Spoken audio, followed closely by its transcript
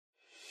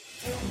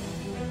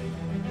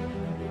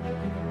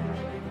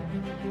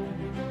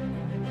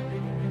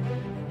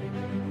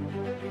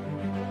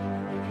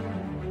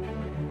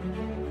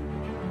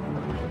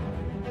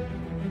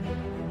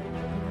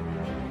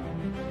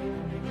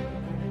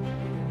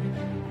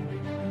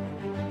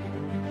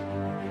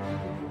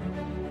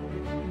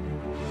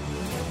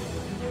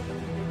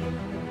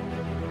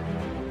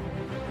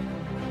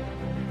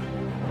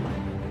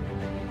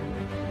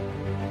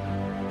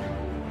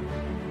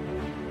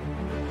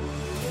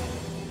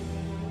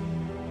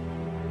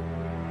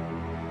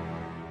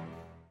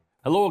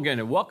Hello again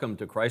and welcome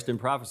to Christ in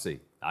Prophecy.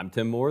 I'm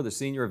Tim Moore, the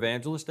Senior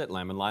Evangelist at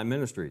Lamb & Lion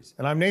Ministries.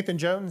 And I'm Nathan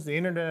Jones, the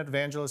Internet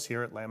Evangelist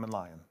here at Lamb &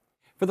 Lion.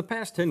 For the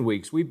past 10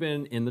 weeks, we've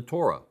been in the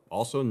Torah,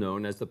 also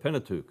known as the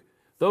Pentateuch.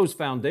 Those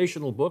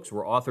foundational books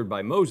were authored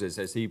by Moses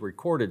as he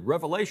recorded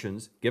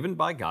revelations given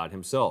by God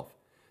himself.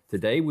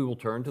 Today, we will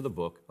turn to the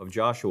book of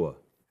Joshua.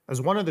 As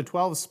one of the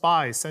 12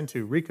 spies sent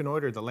to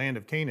reconnoiter the land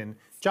of Canaan,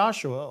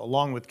 Joshua,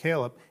 along with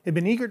Caleb, had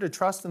been eager to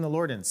trust in the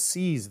Lord and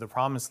seize the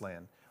promised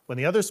land. When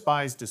the other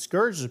spies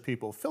discouraged the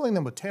people, filling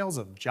them with tales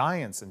of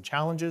giants and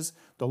challenges,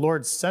 the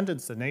Lord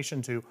sentenced the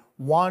nation to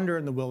wander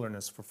in the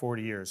wilderness for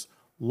 40 years,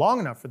 long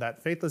enough for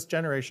that faithless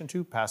generation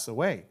to pass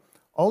away.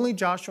 Only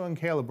Joshua and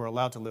Caleb were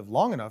allowed to live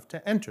long enough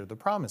to enter the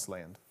promised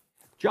land.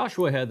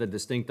 Joshua had the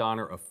distinct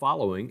honor of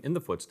following in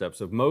the footsteps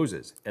of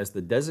Moses as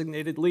the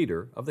designated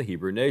leader of the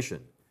Hebrew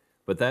nation.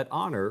 But that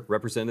honor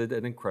represented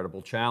an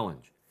incredible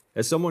challenge.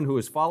 As someone who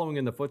is following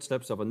in the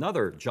footsteps of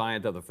another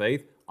giant of the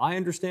faith, I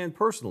understand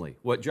personally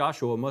what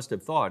Joshua must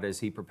have thought as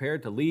he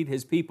prepared to lead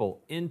his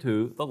people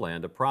into the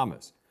land of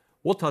promise.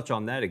 We'll touch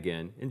on that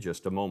again in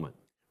just a moment.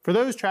 For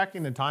those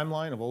tracking the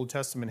timeline of Old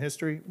Testament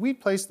history, we'd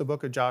place the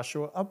book of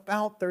Joshua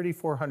about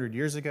 3,400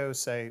 years ago,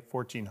 say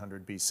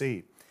 1400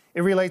 BC.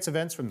 It relates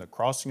events from the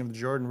crossing of the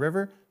Jordan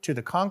River to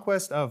the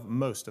conquest of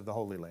most of the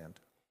Holy Land.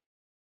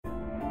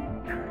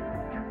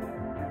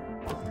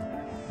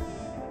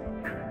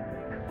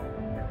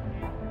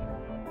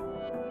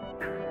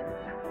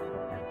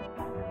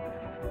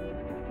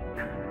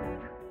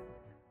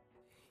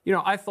 You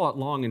know, I thought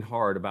long and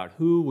hard about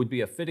who would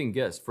be a fitting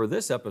guest for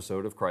this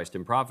episode of Christ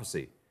in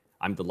Prophecy.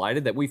 I'm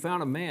delighted that we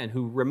found a man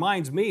who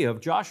reminds me of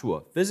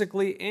Joshua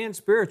physically and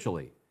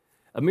spiritually.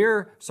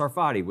 Amir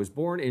Tsarfati was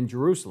born in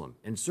Jerusalem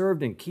and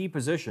served in key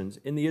positions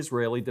in the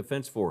Israeli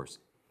Defense Force.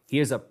 He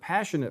is a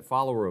passionate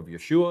follower of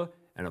Yeshua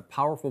and a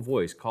powerful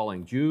voice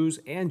calling Jews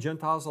and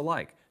Gentiles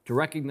alike to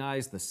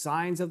recognize the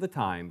signs of the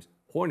times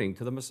pointing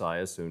to the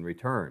Messiah's soon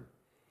return.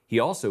 He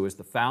also is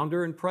the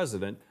founder and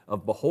president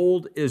of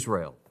Behold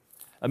Israel.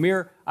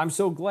 Amir, I'm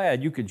so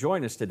glad you could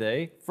join us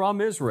today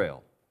from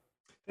Israel.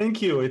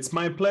 Thank you. It's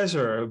my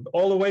pleasure.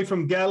 All the way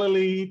from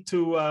Galilee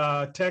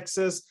to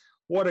Texas.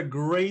 What a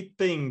great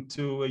thing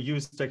to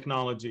use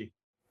technology.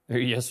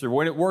 Yes, sir.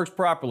 When it works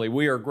properly,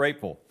 we are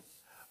grateful.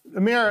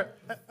 Amir,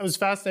 I was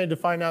fascinated to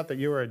find out that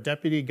you were a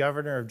deputy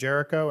governor of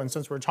Jericho. And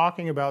since we're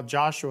talking about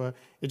Joshua,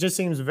 it just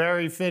seems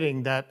very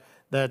fitting that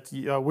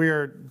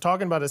we're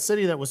talking about a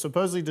city that was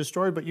supposedly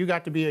destroyed, but you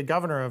got to be a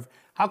governor of.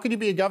 How could you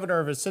be a governor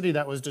of a city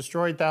that was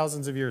destroyed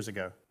thousands of years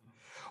ago?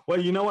 Well,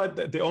 you know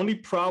what? The only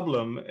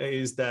problem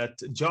is that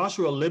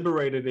Joshua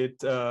liberated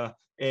it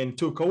and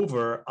took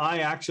over. I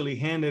actually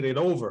handed it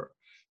over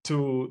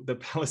to the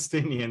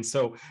Palestinians.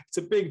 So it's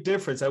a big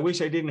difference. I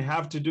wish I didn't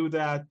have to do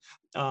that.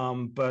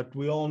 But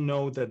we all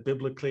know that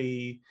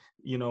biblically,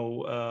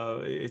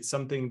 it's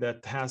something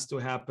that has to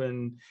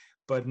happen.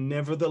 But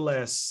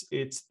nevertheless,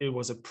 it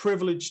was a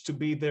privilege to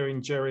be there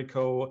in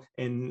Jericho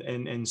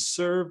and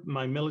serve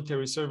my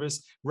military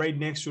service right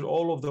next to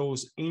all of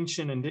those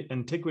ancient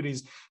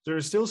antiquities that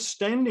are still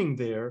standing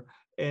there.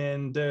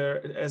 And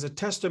as a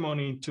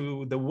testimony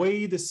to the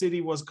way the city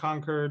was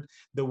conquered,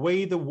 the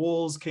way the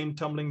walls came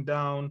tumbling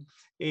down,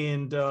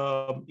 and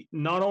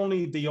not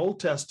only the Old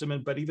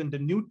Testament, but even the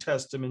New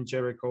Testament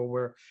Jericho,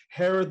 where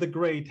Herod the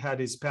Great had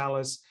his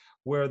palace,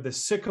 where the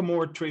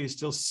sycamore tree is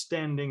still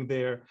standing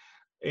there.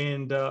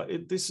 And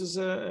this is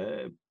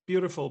a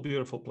beautiful,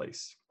 beautiful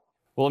place.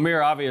 Well,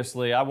 Amir,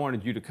 obviously, I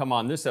wanted you to come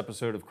on this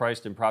episode of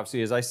Christ in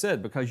Prophecy, as I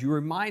said, because you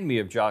remind me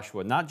of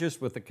Joshua, not just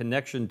with the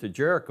connection to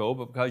Jericho,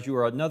 but because you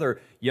are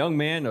another young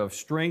man of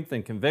strength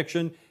and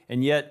conviction.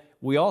 And yet,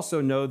 we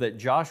also know that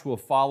Joshua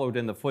followed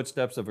in the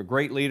footsteps of a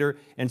great leader.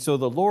 And so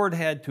the Lord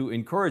had to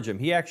encourage him.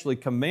 He actually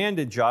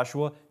commanded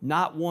Joshua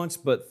not once,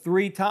 but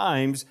 3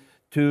 times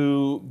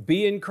to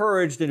be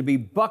encouraged and to be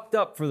bucked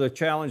up for the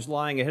challenge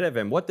lying ahead of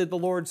him. What did the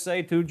Lord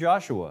say to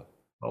Joshua?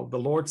 Well, the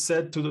Lord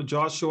said to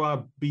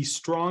Joshua, be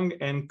strong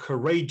and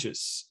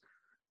courageous.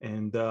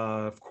 And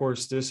of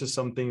course, this is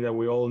something that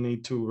we all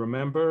need to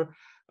remember.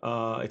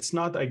 It's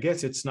not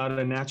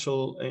a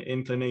natural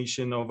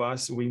inclination of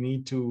us. We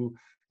need to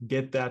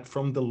get that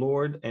from the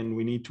Lord, and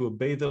we need to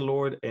obey the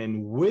Lord.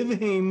 And with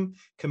him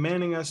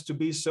commanding us to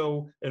be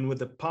so, and with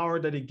the power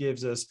that he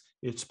gives us,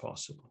 it's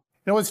possible.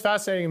 You know what's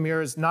fascinating, Amir,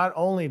 is not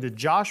only did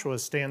Joshua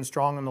stand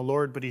strong in the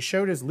Lord, but he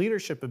showed his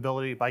leadership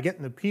ability by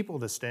getting the people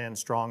to stand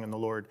strong in the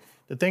Lord.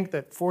 To think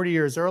that 40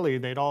 years earlier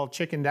they'd all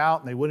chickened out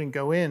and they wouldn't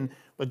go in,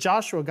 but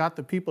Joshua got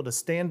the people to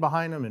stand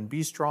behind him and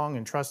be strong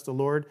and trust the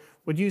Lord.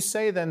 Would you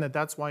say then that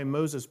that's why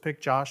Moses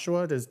picked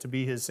Joshua to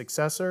be his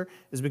successor,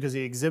 is because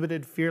he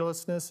exhibited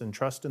fearlessness and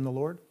trust in the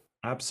Lord?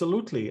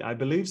 Absolutely, I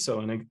believe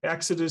so. And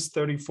Exodus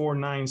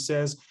 34:9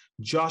 says,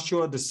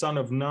 Joshua, the son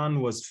of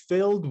Nun, was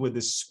filled with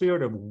the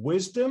spirit of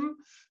wisdom,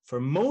 for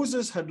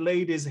Moses had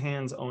laid his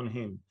hands on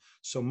him.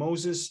 So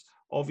Moses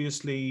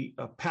obviously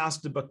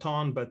passed the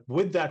baton, but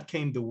with that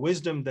came the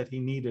wisdom that he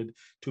needed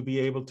to be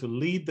able to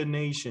lead the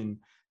nation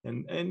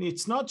And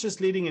it's not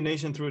just leading a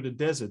nation through the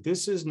desert.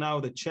 This is now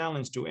the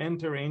challenge to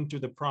enter into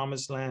the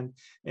promised land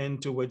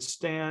and to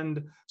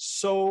withstand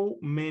so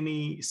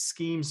many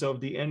schemes of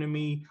the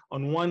enemy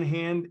on one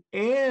hand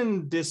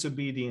and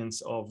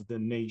disobedience of the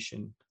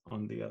nation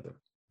on the other.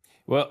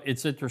 Well,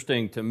 it's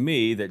interesting to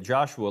me that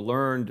Joshua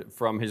learned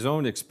from his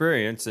own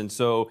experience, and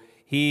so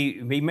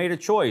he made a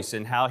choice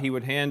in how he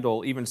would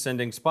handle even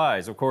sending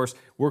spies. Of course,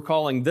 we're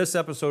calling this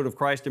episode of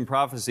Christ in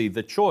Prophecy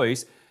The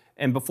Choice,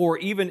 and before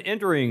even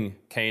entering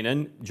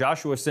Canaan,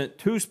 Joshua sent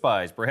 2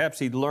 spies. Perhaps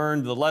he'd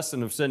learned the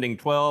lesson of sending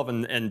 12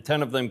 and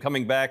 10 of them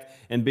coming back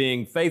and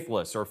being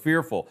faithless or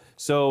fearful.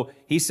 So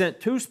he sent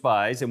 2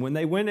 spies, and when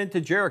they went into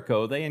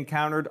Jericho, they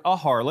encountered a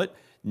harlot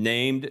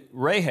named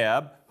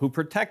Rahab, who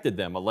protected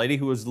them, a lady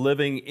who was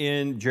living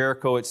in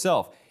Jericho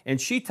itself. And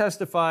she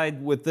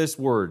testified with these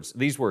words.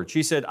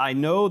 She said, "I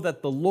know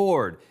that the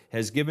Lord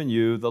has given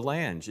you the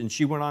land." And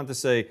she went on to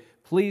say,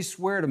 "Please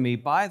swear to me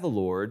by the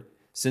Lord,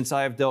 since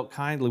I have dealt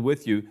kindly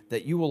with you,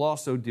 that you will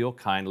also deal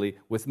kindly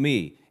with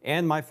me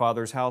and my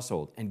father's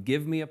household, and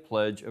give me a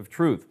pledge of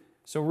truth."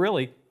 So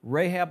really,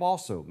 Rahab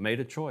also made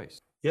a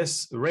choice.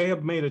 Yes,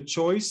 Rahab made a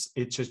choice.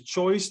 It's a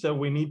choice that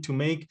we need to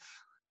make.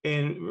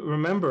 And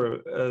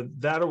remember,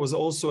 that was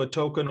also a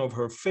token of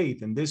her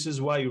faith. And this is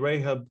why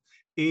Rahab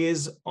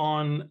is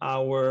on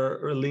our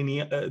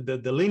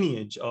the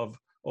lineage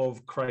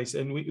of Christ.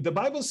 And the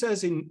Bible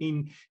says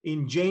in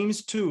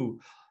James 2,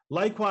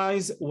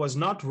 likewise, was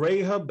not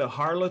Rahab the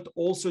harlot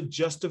also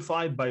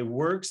justified by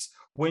works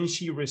when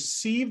she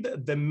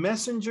received the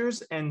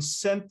messengers and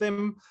sent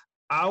them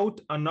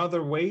out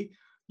another way?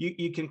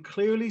 You can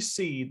clearly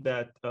see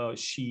that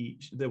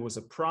there was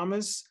a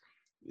promise.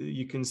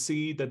 You can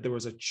see that there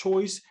was a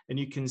choice, and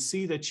you can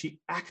see that she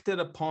acted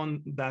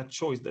upon that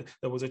choice.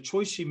 There was a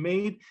choice she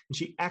made, and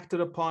she acted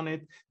upon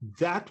it.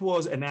 That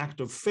was an act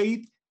of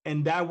faith,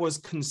 and that was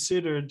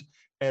considered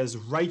as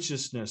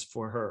righteousness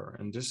for her.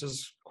 And this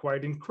is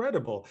quite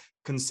incredible,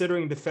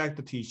 considering the fact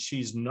that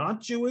she's not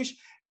Jewish,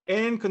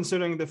 and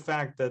considering the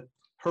fact that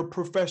her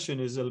profession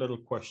is a little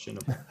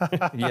questionable.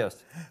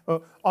 Yes.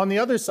 Well, on the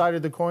other side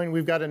of the coin,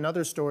 we've got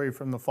another story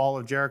from the fall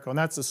of Jericho, and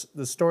that's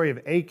the story of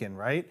Achan,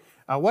 right?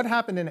 What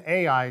happened in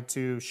Ai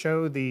to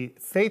show the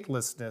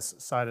faithlessness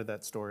side of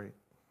that story?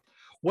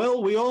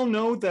 Well, we all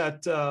know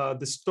that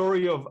the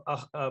story of,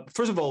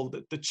 first of all,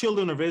 the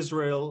children of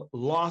Israel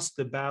lost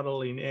the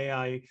battle in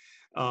Ai.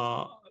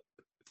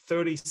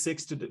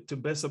 36 to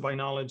best of my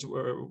knowledge,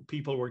 where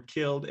people were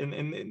killed.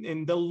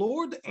 And the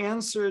Lord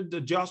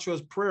answered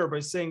Joshua's prayer by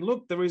saying,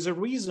 look, there is a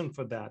reason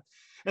for that.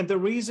 And the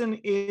reason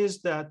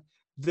is that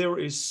there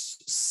is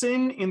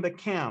sin in the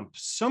camp.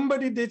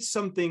 Somebody did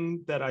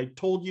something that I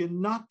told you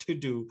not to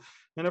do.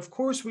 And of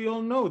course, we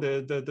all know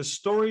the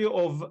story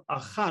of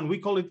Achan. We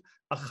call it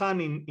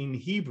Achan in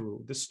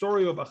Hebrew. The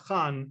story of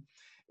Achan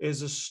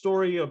is a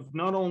story of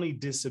not only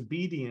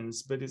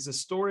disobedience, but it's a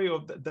story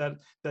of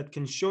that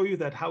can show you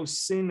that how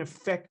sin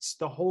affects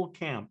the whole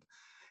camp,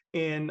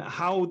 and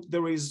how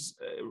there is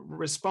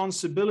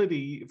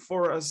responsibility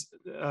for us.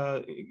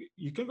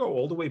 You can go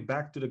all the way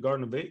back to the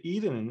Garden of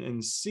Eden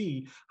and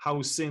see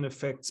how sin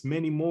affects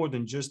many more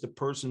than just the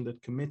person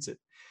that commits it.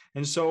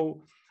 And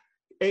so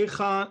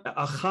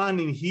Achan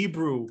in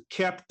Hebrew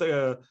kept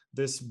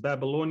this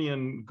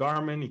Babylonian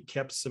garment. He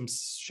kept some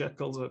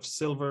shekels of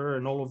silver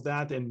and all of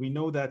that. And we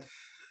know that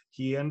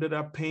he ended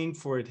up paying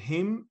for it,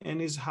 him and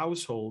his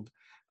household,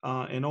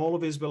 and all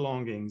of his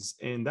belongings.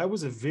 And that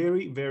was a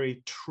very,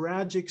 very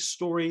tragic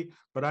story,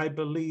 but I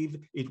believe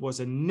it was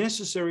a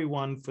necessary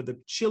one for the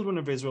children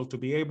of Israel to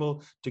be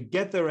able to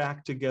get their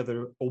act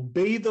together,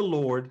 obey the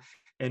Lord,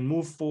 and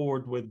move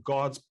forward with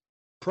God's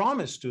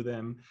promise to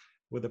them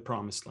with the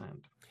promised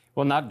land.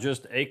 Well, not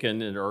just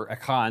Achan or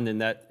Achan in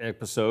that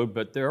episode,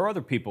 but there are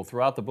other people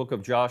throughout the book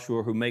of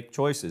Joshua who make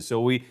choices. So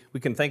we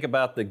can think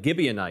about the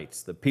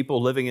Gibeonites, the people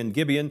living in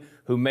Gibeon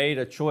who made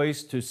a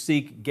choice to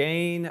seek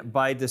gain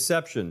by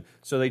deception.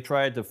 So they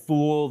tried to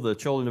fool the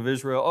children of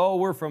Israel. Oh,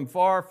 we're from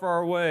far,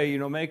 far away.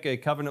 Make a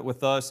covenant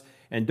with us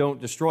and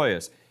don't destroy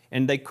us.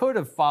 And they could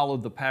have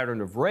followed the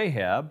pattern of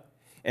Rahab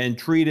and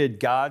treated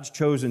God's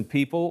chosen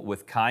people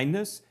with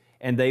kindness,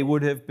 and they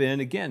would have been,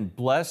 again,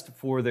 blessed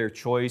for their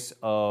choice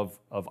of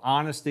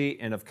honesty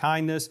and of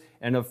kindness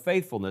and of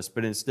faithfulness.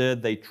 But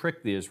instead, they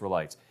tricked the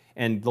Israelites.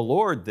 And the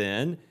Lord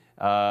then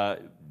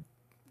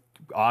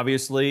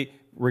obviously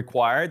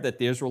required that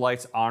the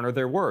Israelites honor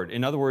their word.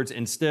 In other words,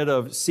 instead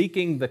of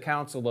seeking the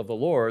counsel of the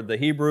Lord, the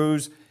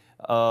Hebrews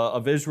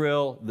of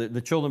Israel, the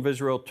children of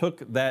Israel, took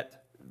the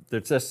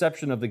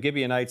deception of the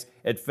Gibeonites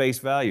at face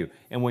value.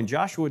 And when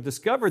Joshua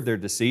discovered their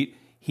deceit,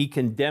 he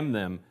condemned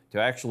them to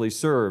actually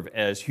serve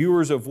as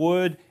hewers of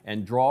wood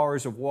and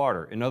drawers of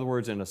water. In other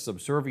words, in a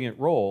subservient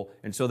role.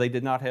 And so they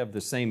did not have the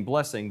same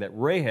blessing that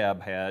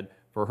Rahab had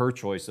for her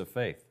choice of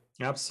faith.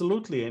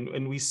 Absolutely.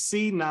 And we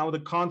see now the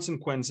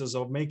consequences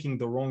of making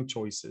the wrong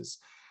choices.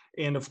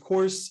 And of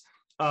course,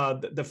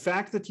 the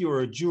fact that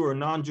you're a Jew or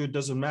non-Jew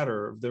doesn't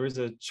matter. There is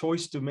a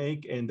choice to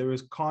make, and there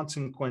is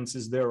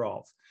consequences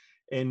thereof.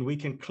 And we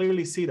can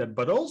clearly see that.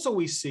 But also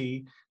we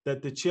see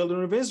that the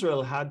children of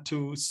Israel had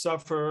to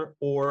suffer,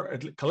 or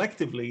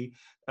collectively,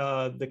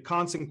 the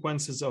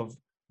consequences of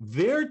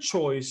their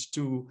choice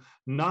to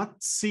not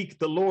seek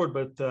the Lord,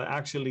 but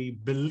actually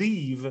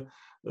believe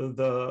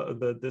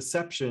the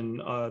deception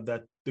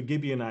that the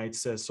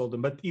Gibeonites sold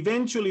them. But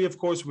eventually, of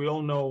course, we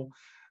all know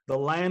the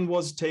land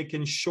was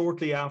taken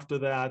shortly after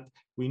that.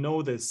 We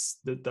know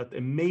that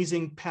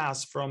amazing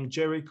pass from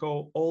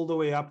Jericho all the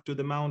way up to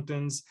the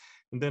mountains.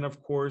 And then,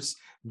 of course,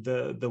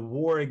 the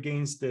war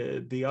against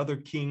the other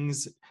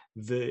kings,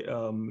 the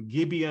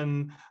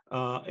Gibeon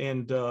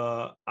and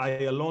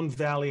Ayalon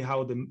Valley,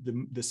 how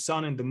the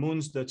sun and the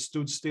moons that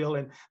stood still.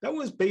 And that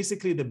was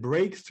basically the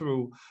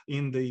breakthrough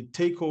in the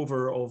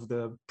takeover of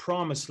the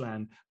promised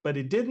land. But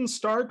it didn't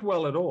start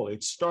well at all.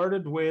 It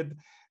started with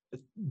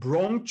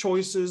wrong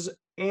choices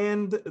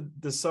and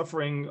the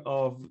suffering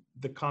of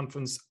the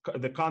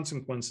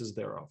consequences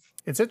thereof.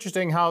 It's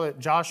interesting how that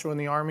Joshua and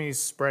the armies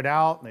spread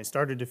out and they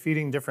started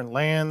defeating different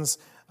lands.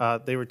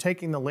 They were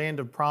taking the land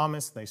of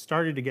promise. They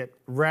started to get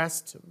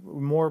rest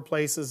more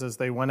places as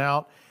they went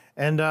out.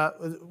 And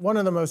one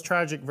of the most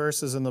tragic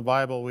verses in the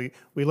Bible, we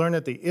learn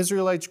that the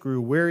Israelites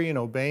grew weary in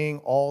obeying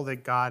all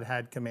that God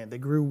had commanded. They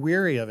grew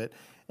weary of it.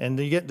 And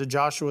you get to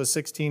Joshua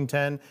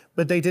 16:10,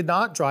 but they did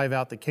not drive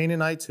out the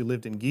Canaanites who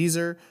lived in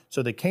Gezer,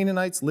 so the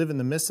Canaanites live in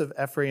the midst of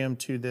Ephraim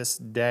to this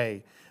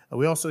day.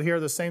 We also hear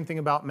the same thing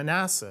about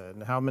Manasseh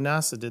and how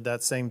Manasseh did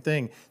that same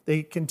thing.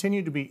 They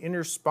continued to be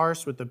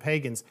interspersed with the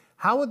pagans.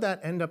 How would that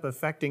end up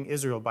affecting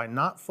Israel by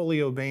not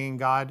fully obeying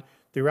God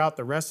throughout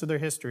the rest of their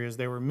history as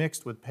they were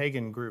mixed with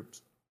pagan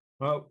groups?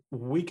 Well,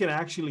 we can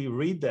actually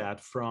read that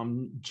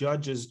from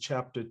Judges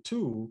chapter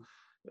 2.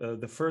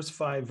 The first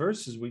 5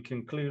 verses, we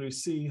can clearly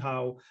see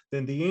how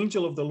then the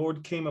angel of the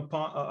Lord came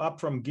up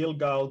from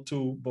Gilgal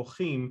to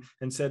Bochim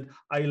and said,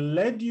 I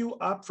led you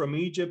up from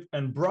Egypt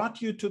and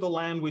brought you to the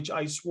land which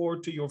I swore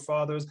to your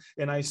fathers.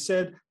 And I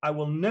said, I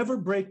will never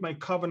break my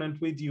covenant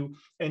with you,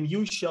 and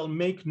you shall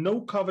make no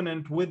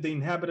covenant with the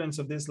inhabitants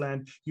of this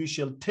land. You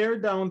shall tear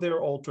down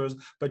their altars,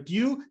 but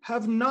you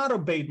have not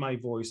obeyed my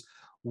voice.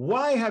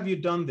 Why have you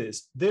done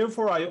this?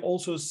 Therefore, I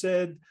also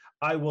said,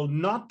 I will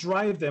not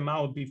drive them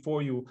out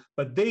before you,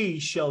 but they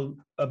shall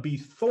be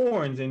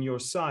thorns in your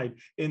side,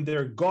 and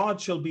their God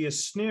shall be a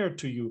snare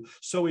to you.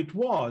 So it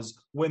was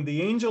when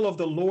the angel of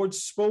the Lord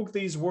spoke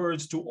these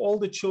words to all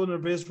the children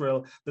of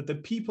Israel that the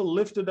people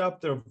lifted up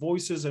their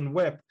voices and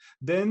wept.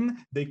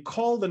 Then they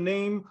called the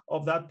name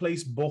of that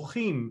place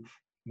Bochim,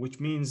 which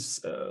means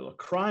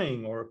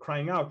crying or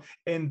crying out,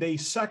 and they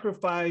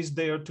sacrificed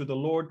there to the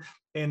Lord.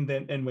 And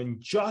when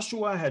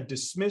Joshua had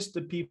dismissed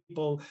the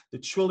people, the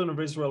children of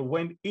Israel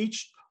went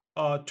each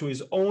to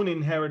his own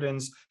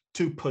inheritance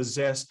to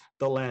possess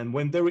the land.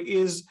 When there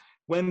is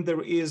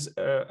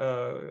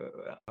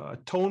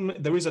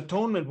atonement, there is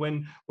atonement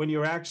when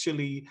you're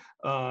actually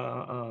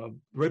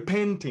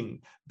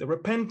repenting. The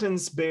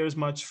repentance bears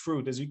much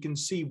fruit, as you can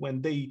see.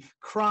 When they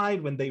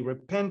cried, when they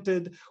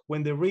repented,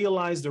 when they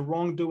realized the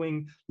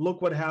wrongdoing,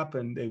 look what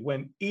happened. They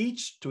went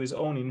each to his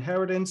own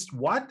inheritance.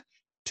 What?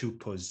 To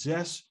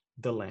possess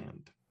the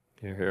land.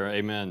 Hear, hear,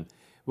 amen.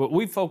 Well,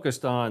 we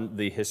focused on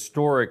the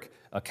historic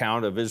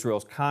account of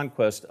Israel's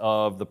conquest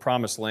of the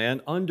Promised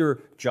Land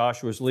under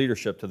Joshua's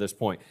leadership to this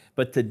point.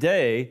 But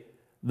today,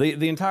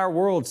 the entire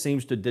world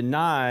seems to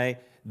deny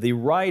the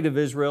right of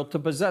Israel to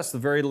possess the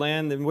very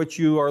land in which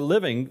you are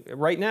living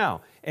right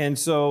now. And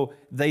so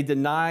they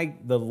deny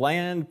the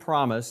land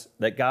promise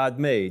that God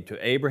made to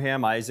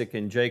Abraham, Isaac,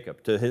 and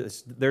Jacob, to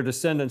their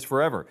descendants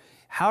forever.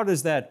 How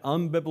does that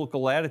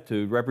unbiblical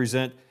attitude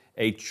represent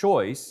a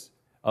choice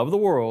of the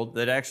world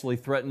that actually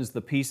threatens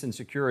the peace and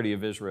security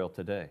of Israel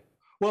today?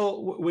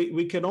 Well,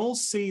 we can all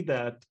see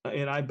that,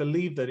 and I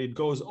believe that it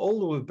goes all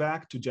the way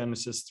back to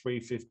Genesis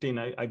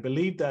 3:15. I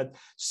believe that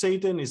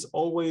Satan is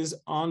always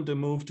on the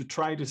move to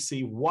try to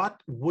see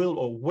what will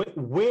or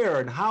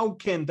where and how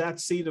can that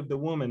seed of the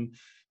woman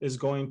is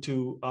going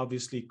to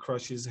obviously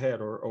crush his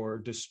head or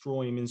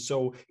destroy him. And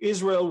so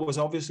Israel was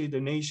obviously the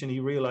nation. He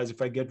realized,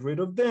 if I get rid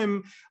of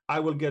them, I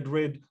will get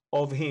rid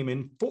of him.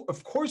 And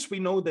of course, we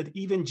know that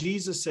even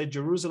Jesus said,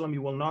 Jerusalem,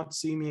 you will not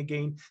see me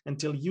again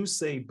until you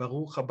say,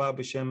 Baruch haba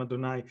b'shem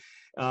Adonai.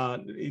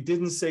 He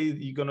didn't say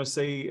you're going to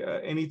say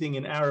anything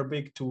in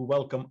Arabic to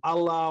welcome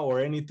Allah or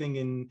anything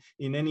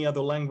in any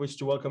other language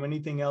to welcome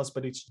anything else,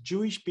 but it's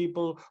Jewish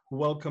people who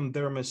welcome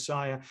their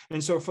Messiah.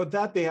 And so for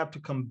that, they have to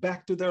come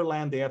back to their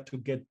land. They have to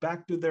get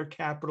back to their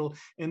capital,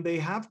 and they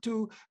have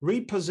to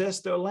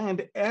repossess their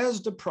land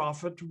as the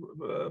prophet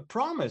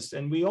promised.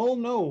 And we all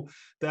know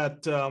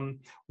that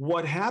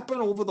what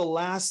happened over the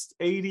last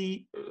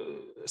 80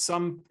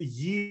 some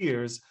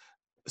years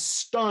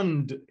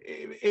stunned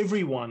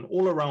everyone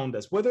all around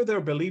us, whether they're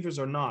believers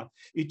or not.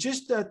 It's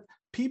just that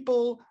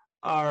people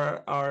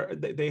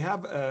they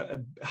have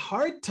a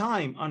hard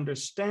time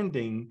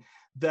understanding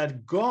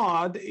that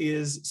God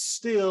is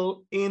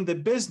still in the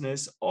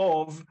business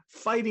of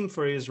fighting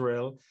for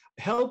Israel,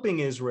 helping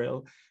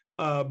Israel,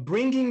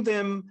 bringing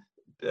them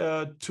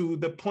to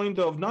the point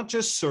of not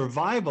just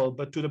survival,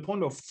 but to the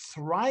point of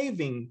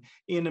thriving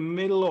in the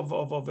middle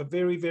of a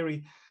very,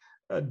 very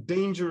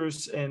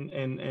dangerous and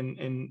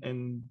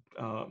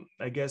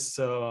I guess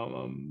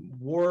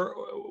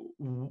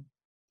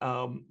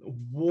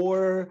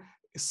war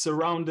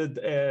surrounded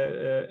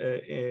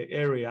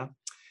area.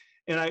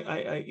 And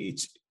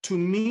it's, to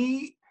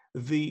me,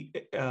 the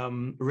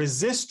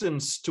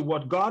resistance to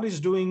what God is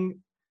doing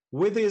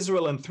with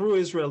Israel and through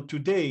Israel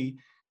today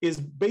is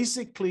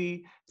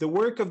basically the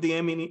work of the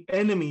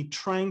enemy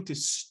trying to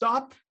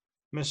stop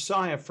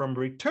Messiah from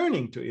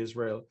returning to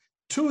Israel,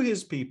 to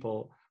his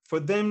people,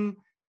 for them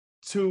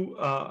to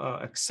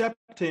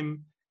accept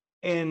him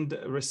and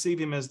receive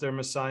him as their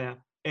Messiah,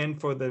 and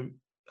for the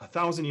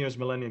 1,000 years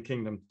millennial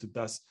kingdom to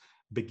thus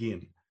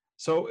begin.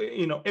 So,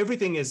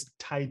 everything is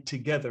tied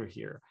together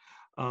here.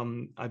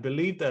 I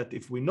believe that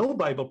if we know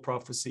Bible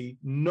prophecy,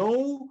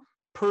 no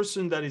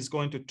person that is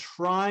going to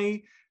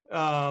try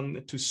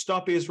to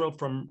stop Israel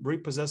from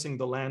repossessing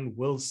the land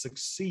will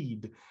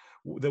succeed.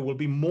 There will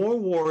be more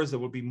wars, there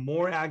will be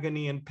more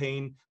agony and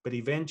pain, but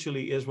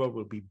eventually Israel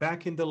will be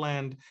back in the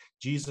land.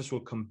 Jesus will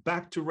come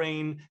back to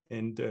reign,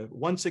 and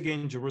once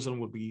again, Jerusalem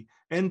will be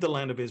in the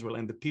land of Israel,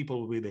 and the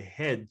people will be the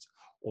heads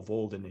of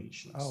all the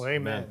nations. Oh,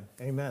 amen.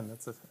 Amen.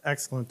 That's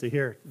excellent to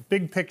hear.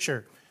 Big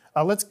picture.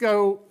 Let's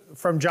go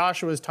from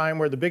Joshua's time,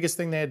 where the biggest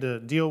thing they had to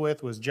deal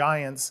with was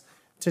giants,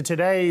 to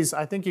today's.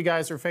 I think you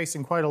guys are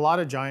facing quite a lot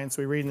of giants.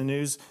 We read in the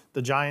news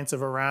the giants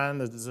of Iran,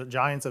 the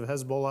giants of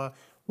Hezbollah.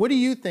 What do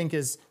you think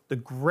is the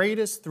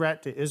greatest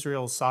threat to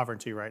Israel's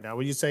sovereignty right now?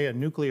 Would you say a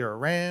nuclear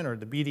Iran, or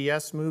the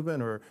BDS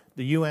movement, or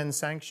the UN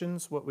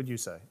sanctions? What would you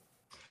say?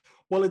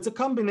 Well, it's a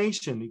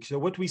combination. So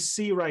what we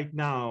see right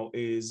now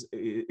is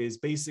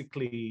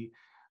basically,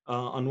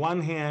 on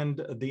one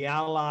hand, the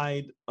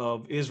ally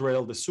of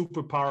Israel, the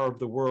superpower of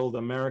the world,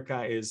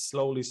 America, is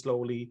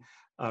slowly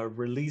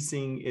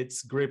releasing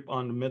its grip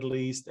on the Middle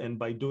East, and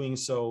by doing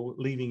so,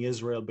 leaving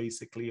Israel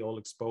basically all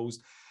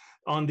exposed.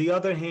 On the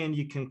other hand,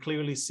 you can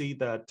clearly see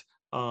that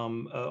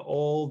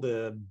all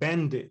the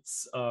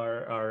bandits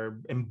are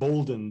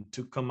emboldened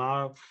to come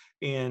out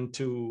and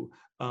to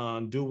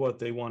do what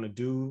they want to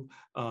do.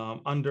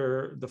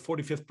 Under the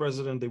 45th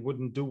president, they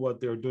wouldn't do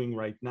what they're doing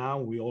right now.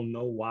 We all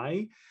know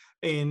why.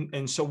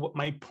 And so what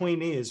my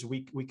point is,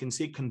 we can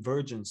see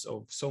convergence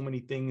of so many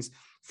things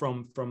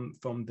from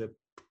the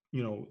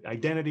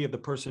identity of the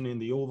person in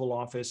the Oval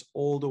Office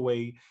all the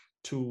way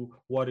to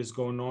what is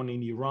going on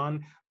in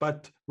Iran.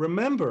 But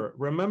remember,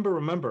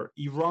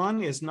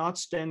 Iran is not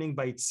standing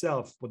by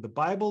itself. When the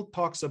Bible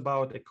talks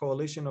about a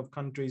coalition of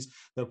countries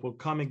that will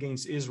come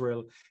against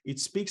Israel,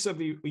 it speaks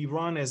of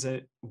Iran as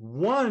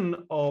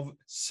one of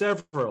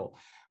several.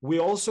 We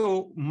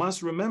also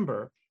must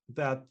remember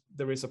that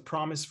there is a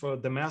promise for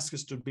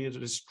Damascus to be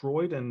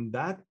destroyed, and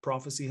that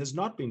prophecy has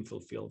not been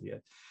fulfilled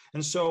yet.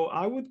 And so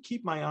I would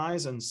keep my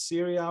eyes on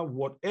Syria.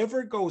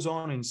 Whatever goes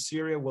on in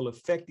Syria will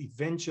affect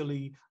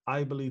eventually,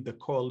 I believe, the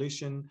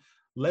coalition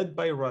led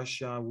by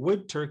Russia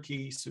with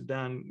Turkey,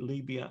 Sudan,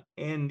 Libya,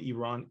 and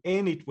Iran.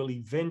 And it will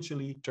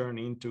eventually turn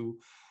into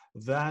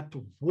that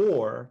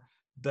war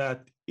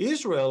that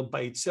Israel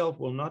by itself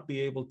will not be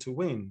able to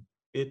win.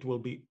 It will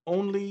be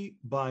only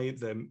by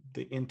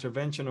the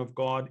intervention of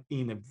God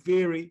in a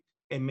very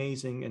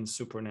amazing and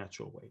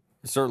supernatural way.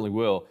 It certainly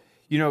will.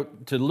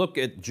 To look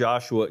at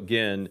Joshua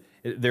again,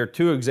 there are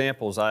two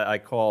examples I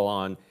call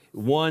on.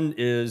 One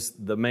is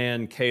the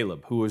man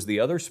Caleb, who was the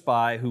other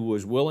spy who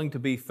was willing to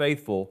be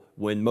faithful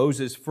when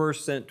Moses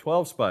first sent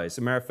 12 spies. As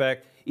a matter of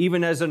fact,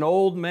 even as an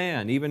old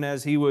man, even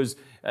as he was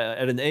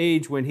at an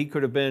age when he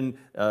could have been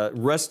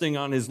resting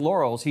on his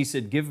laurels, he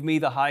said, "Give me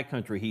the high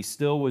country." He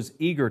still was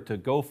eager to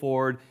go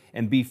forward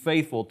and be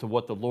faithful to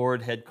what the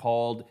Lord had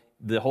called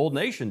the whole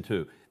nation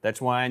to.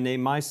 That's why I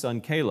named my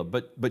son Caleb.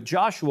 But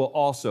Joshua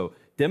also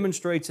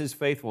demonstrates his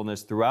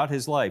faithfulness throughout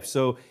his life.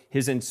 So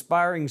his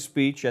inspiring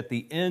speech at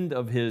the end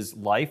of his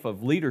life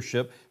of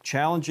leadership,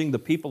 challenging the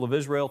people of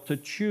Israel to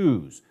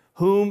choose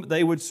whom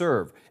they would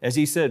serve. As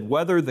he said,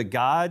 whether the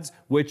gods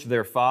which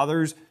their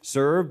fathers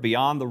served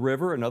beyond the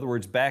river, in other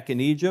words, back in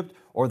Egypt,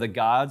 or the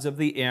gods of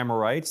the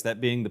Amorites,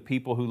 that being the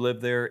people who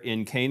lived there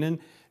in Canaan,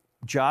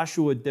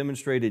 Joshua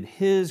demonstrated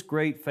his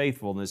great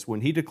faithfulness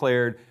when he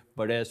declared,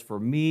 "But as for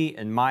me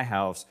and my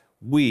house,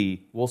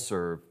 we will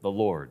serve the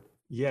Lord."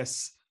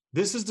 Yes,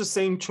 this is the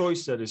same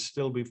choice that is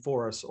still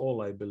before us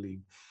all, I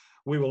believe.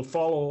 Will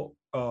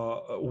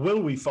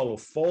we follow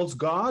false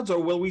gods, or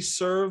will we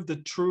serve the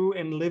true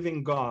and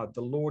living God,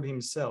 the Lord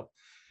himself?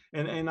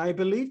 And I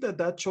believe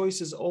that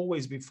choice is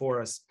always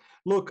before us.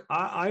 Look,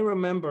 I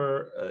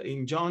remember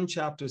in John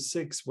chapter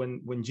 6,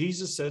 when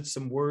Jesus said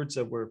some words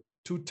that were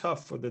too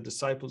tough for the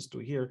disciples to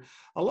hear,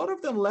 a lot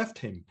of them left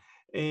him.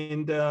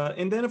 And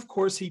then, of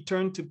course, he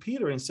turned to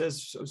Peter and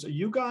says, so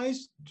you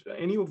guys,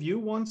 any of you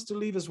wants to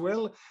leave as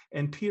well?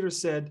 And Peter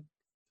said,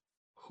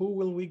 who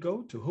will we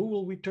go to? Who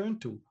will we turn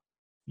to?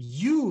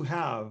 You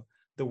have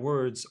the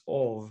words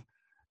of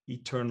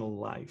eternal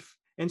life.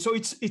 And so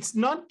it's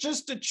not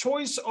just the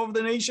choice of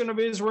the nation of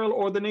Israel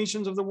or the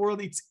nations of the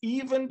world, it's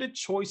even the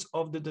choice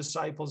of the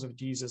disciples of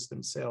Jesus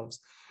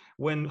themselves.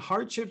 When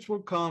hardships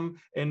will come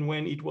and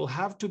when it will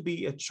have to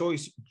be a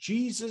choice,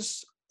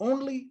 Jesus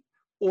only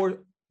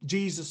or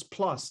Jesus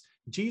plus.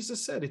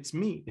 Jesus said, it's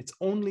me, it's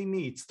only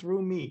me, it's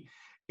through me.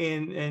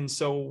 And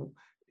so,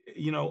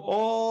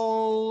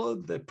 all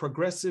the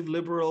progressive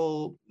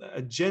liberal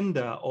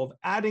agenda of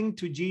adding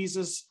to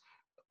Jesus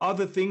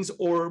other things,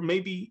 or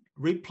maybe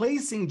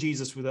replacing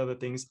Jesus with other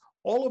things,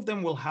 all of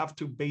them will have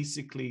to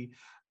basically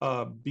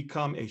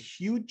become a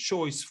huge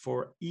choice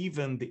for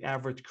even the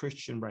average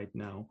Christian right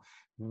now.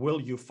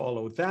 Will you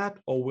follow that,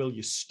 or will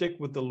you stick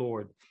with the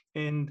Lord?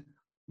 And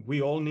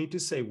we all need to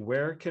say,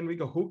 where can we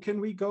go? Who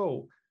can we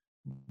go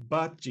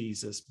but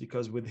Jesus?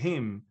 Because with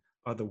him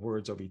are the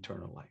words of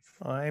eternal life.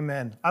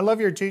 Amen. I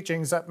love your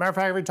teachings. Matter of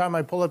fact, every time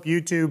I pull up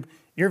YouTube,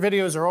 your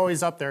videos are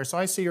always up there. So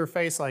I see your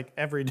face like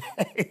every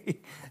day.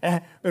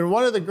 And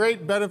one of the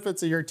great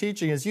benefits of your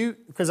teaching is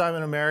because I'm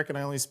an American,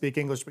 I only speak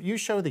English, but you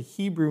show the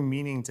Hebrew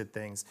meaning to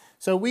things.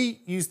 So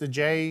we use the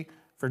J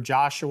for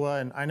Joshua,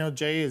 and I know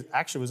J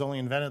actually was only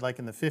invented like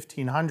in the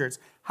 1500s.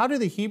 How do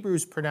the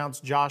Hebrews pronounce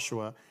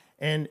Joshua?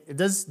 And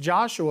does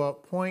Joshua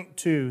point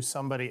to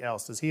somebody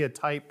else? Is he a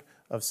type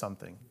of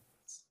something?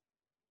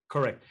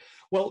 Correct.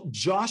 Well,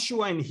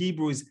 Joshua in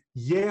Hebrew is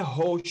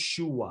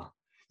Yehoshua.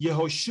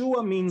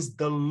 Yehoshua means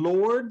the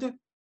Lord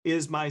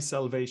is my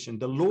salvation.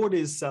 The Lord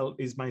is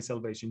my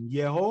salvation.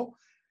 Yeho,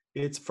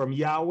 it's from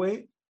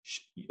Yahweh.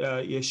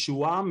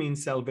 Yeshua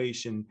means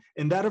salvation.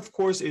 And that, of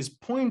course, is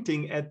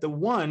pointing at the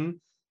one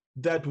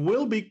that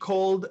will be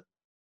called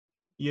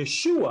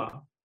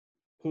Yeshua,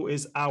 who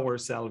is our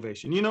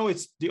salvation.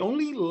 It's the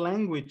only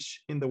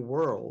language in the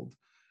world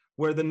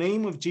where the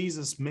name of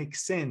Jesus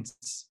makes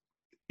sense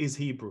is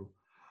Hebrew.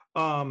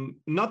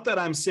 Not that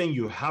I'm saying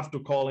you have to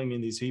call him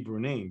in his Hebrew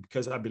name,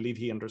 because I believe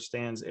he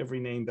understands every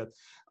name that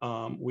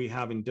we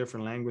have in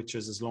different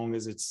languages, as long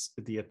as it's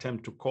the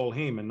attempt to call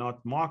him and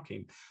not mock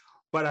him.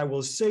 But I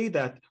will say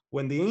that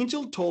when the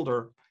angel told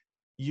her,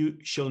 you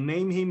shall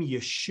name him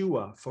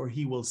Yeshua, for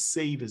he will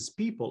save his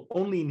people,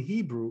 only in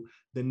Hebrew,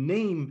 the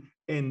name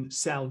and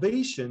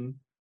salvation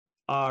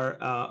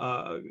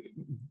are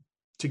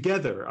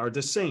together, are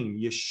the same.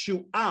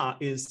 Yeshua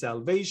is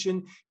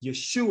salvation.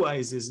 Yeshua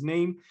is his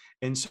name.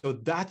 And so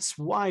that's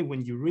why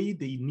when you read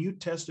the New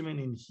Testament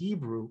in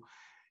Hebrew,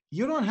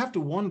 you don't have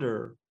to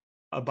wonder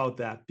about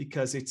that,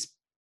 because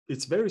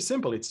it's very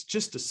simple. It's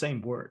just the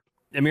same word.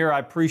 Amir, I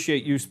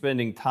appreciate you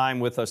spending time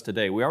with us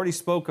today. We already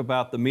spoke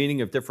about the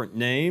meaning of different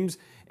names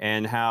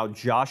and how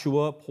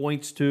Joshua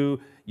points to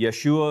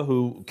Yeshua,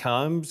 who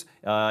comes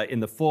in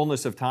the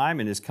fullness of time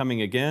and is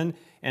coming again.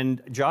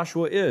 And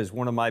Joshua is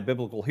one of my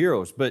biblical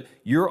heroes. But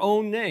your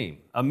own name,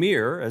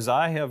 Amir, as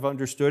I have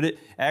understood it,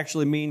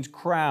 actually means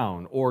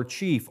crown or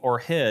chief or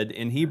head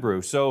in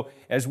Hebrew. So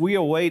as we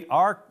await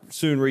our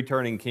soon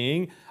returning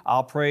King,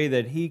 I'll pray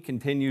that he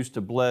continues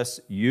to bless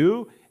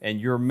you and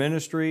your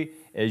ministry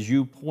as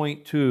you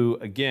point to,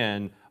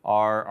 again,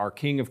 our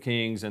King of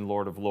Kings and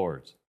Lord of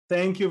Lords.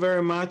 Thank you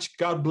very much.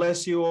 God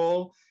bless you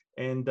all.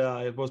 And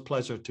it was a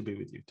pleasure to be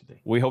with you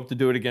today. We hope to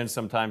do it again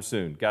sometime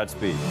soon.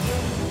 Godspeed.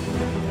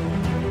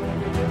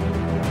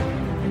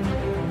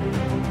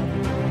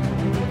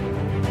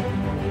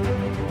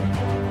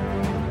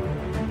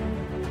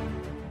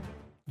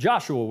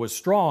 Joshua was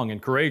strong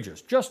and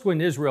courageous just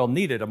when Israel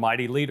needed a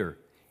mighty leader.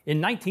 In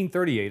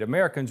 1938,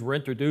 Americans were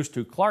introduced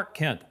to Clark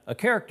Kent, a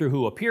character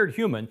who appeared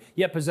human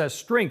yet possessed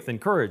strength and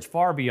courage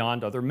far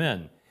beyond other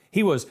men.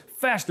 He was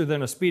faster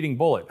than a speeding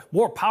bullet,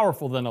 more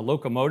powerful than a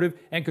locomotive,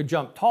 and could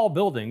jump tall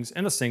buildings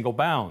in a single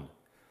bound.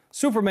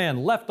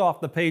 Superman left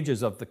off the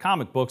pages of the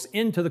comic books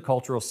into the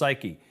cultural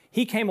psyche.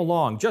 He came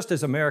along just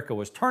as America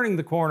was turning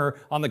the corner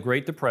on the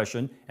Great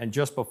Depression and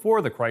just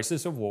before the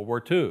crisis of World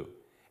War II.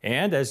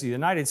 And as the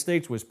United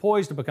States was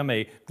poised to become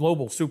a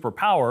global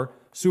superpower,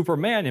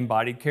 Superman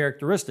embodied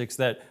characteristics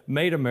that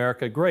made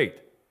America great.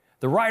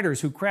 The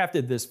writers who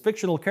crafted this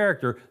fictional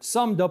character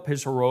summed up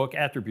his heroic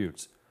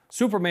attributes.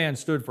 Superman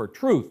stood for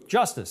truth,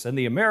 justice, and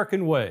the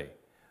American way.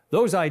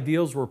 Those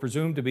ideals were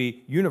presumed to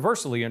be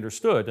universally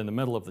understood in the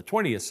middle of the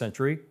 20th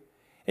century.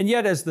 And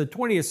yet, as the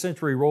 20th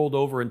century rolled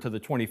over into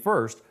the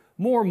 21st,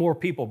 more and more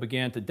people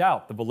began to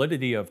doubt the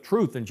validity of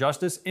truth and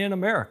justice in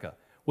America,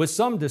 with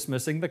some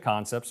dismissing the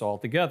concepts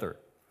altogether.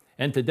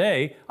 And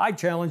today, I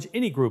challenge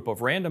any group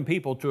of random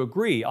people to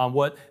agree on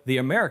what the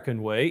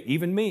American way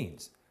even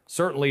means.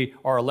 Certainly,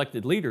 our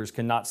elected leaders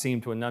cannot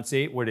seem to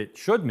enunciate what it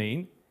should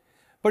mean.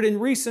 But in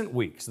recent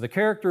weeks, the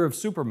character of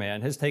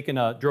Superman has taken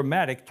a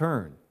dramatic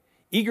turn.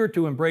 Eager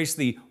to embrace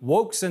the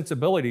woke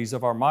sensibilities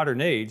of our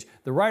modern age,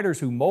 the writers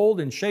who mold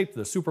and shape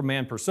the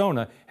Superman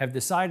persona have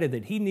decided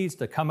that he needs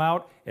to come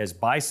out as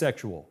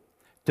bisexual.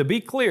 To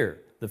be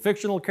clear, the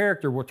fictional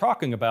character we're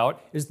talking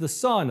about is the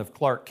son of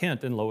Clark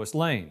Kent and Lois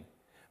Lane.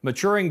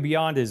 Maturing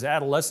beyond his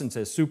adolescence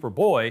as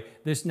Superboy,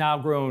 this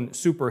now-grown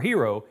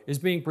superhero is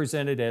being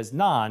presented as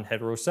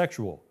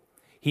non-heterosexual.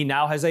 He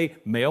now has a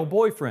male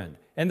boyfriend,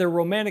 and their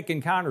romantic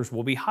encounters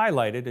will be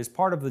highlighted as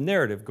part of the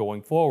narrative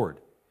going forward.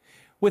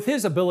 With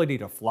his ability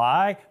to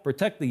fly,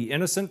 protect the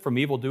innocent from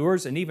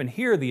evildoers, and even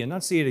hear the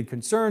enunciated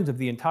concerns of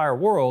the entire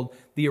world,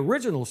 the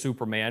original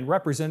Superman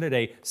represented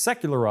a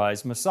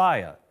secularized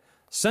Messiah.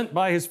 Sent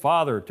by his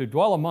Father to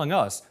dwell among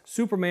us,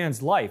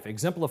 Superman's life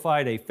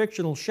exemplified a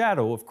fictional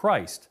shadow of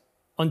Christ.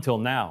 Until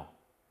now.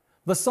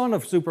 The son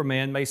of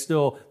Superman may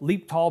still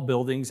leap tall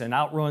buildings and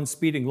outrun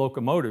speeding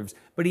locomotives,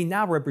 but he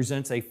now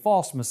represents a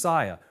false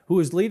Messiah who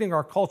is leading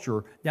our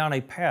culture down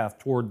a path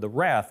toward the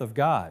wrath of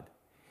God.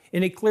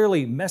 In a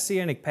clearly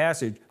messianic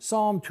passage,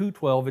 Psalm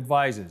 2:12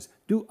 advises,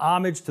 "Do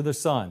homage to the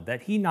Son,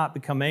 that he not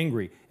become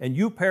angry, and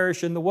you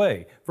perish in the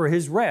way, for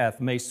his wrath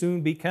may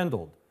soon be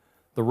kindled."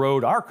 The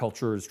road our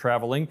culture is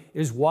traveling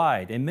is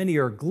wide, and many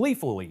are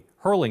gleefully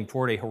hurling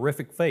toward a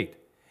horrific fate.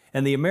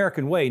 And the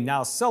American way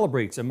now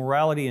celebrates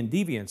immorality and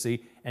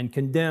deviancy and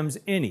condemns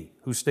any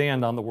who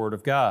stand on the Word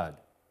of God.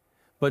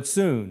 But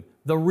soon,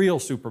 the real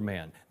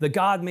Superman, the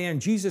God-man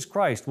Jesus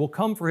Christ, will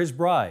come for his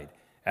bride.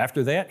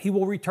 After that, he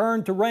will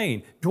return to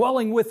reign,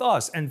 dwelling with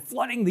us and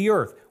flooding the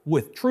earth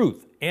with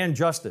truth and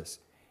justice.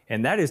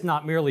 And that is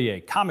not merely a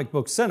comic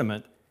book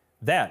sentiment,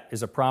 that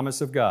is a promise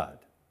of God.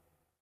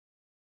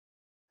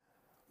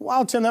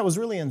 Wow, Tim, that was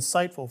really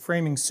insightful,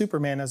 framing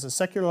Superman as a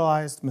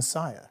secularized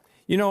Messiah.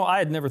 You know, I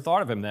had never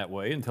thought of him that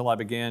way until I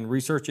began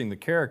researching the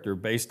character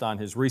based on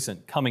his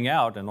recent coming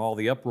out and all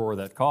the uproar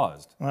that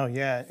caused. Oh,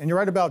 yeah, and you're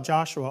right about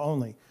Joshua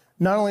only.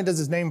 Not only does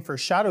his name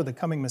foreshadow the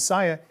coming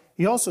Messiah,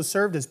 he also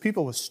served his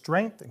people with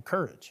strength and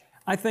courage.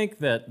 I think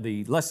that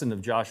the lesson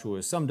of Joshua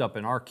is summed up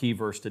in our key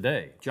verse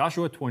today,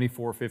 Joshua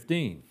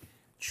 24:15.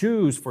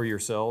 Choose for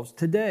yourselves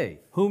today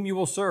whom you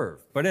will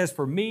serve, but as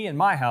for me and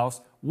my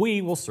house,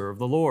 we will serve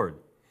the Lord.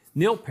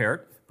 Neil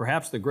Peart,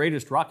 perhaps the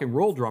greatest rock and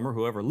roll drummer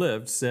who ever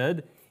lived,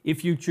 said,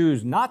 "If you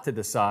choose not to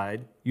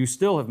decide, you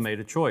still have made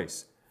a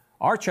choice."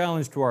 Our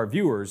challenge to our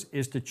viewers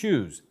is to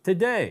choose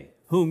today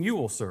whom you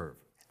will serve.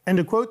 And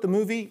to quote the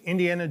movie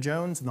Indiana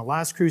Jones and the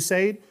Last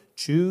Crusade,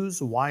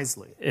 choose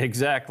wisely.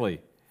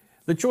 Exactly.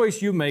 The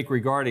choice you make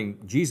regarding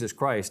Jesus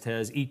Christ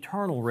has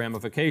eternal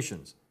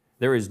ramifications.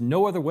 There is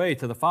no other way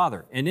to the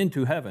Father and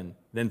into heaven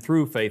than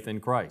through faith in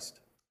Christ.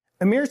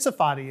 Amir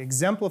Tsarfati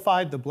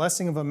exemplified the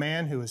blessing of a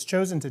man who has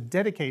chosen to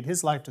dedicate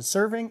his life to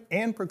serving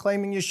and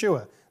proclaiming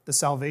Yeshua, the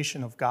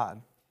salvation of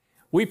God.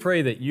 We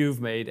pray that you've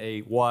made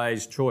a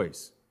wise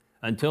choice.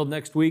 Until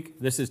next week,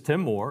 this is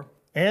Tim Moore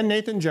And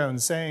Nathan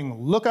Jones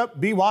saying, "Look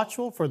up, be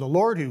watchful, for the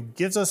Lord who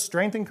gives us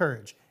strength and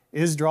courage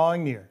is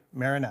drawing near.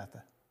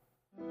 Maranatha."